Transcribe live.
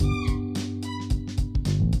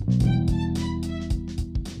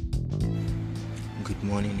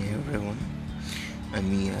morning, everyone.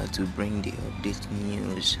 I'm here to bring the update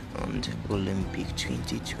news on the Olympic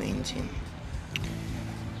 2020.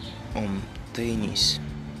 Tennis.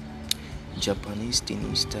 Japanese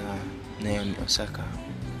tennis star Naomi Osaka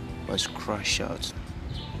was crushed out.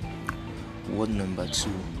 World number 2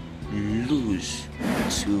 lose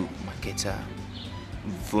to Maketa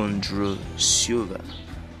Vondrousova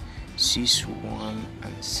 6-1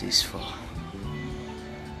 and 6-4.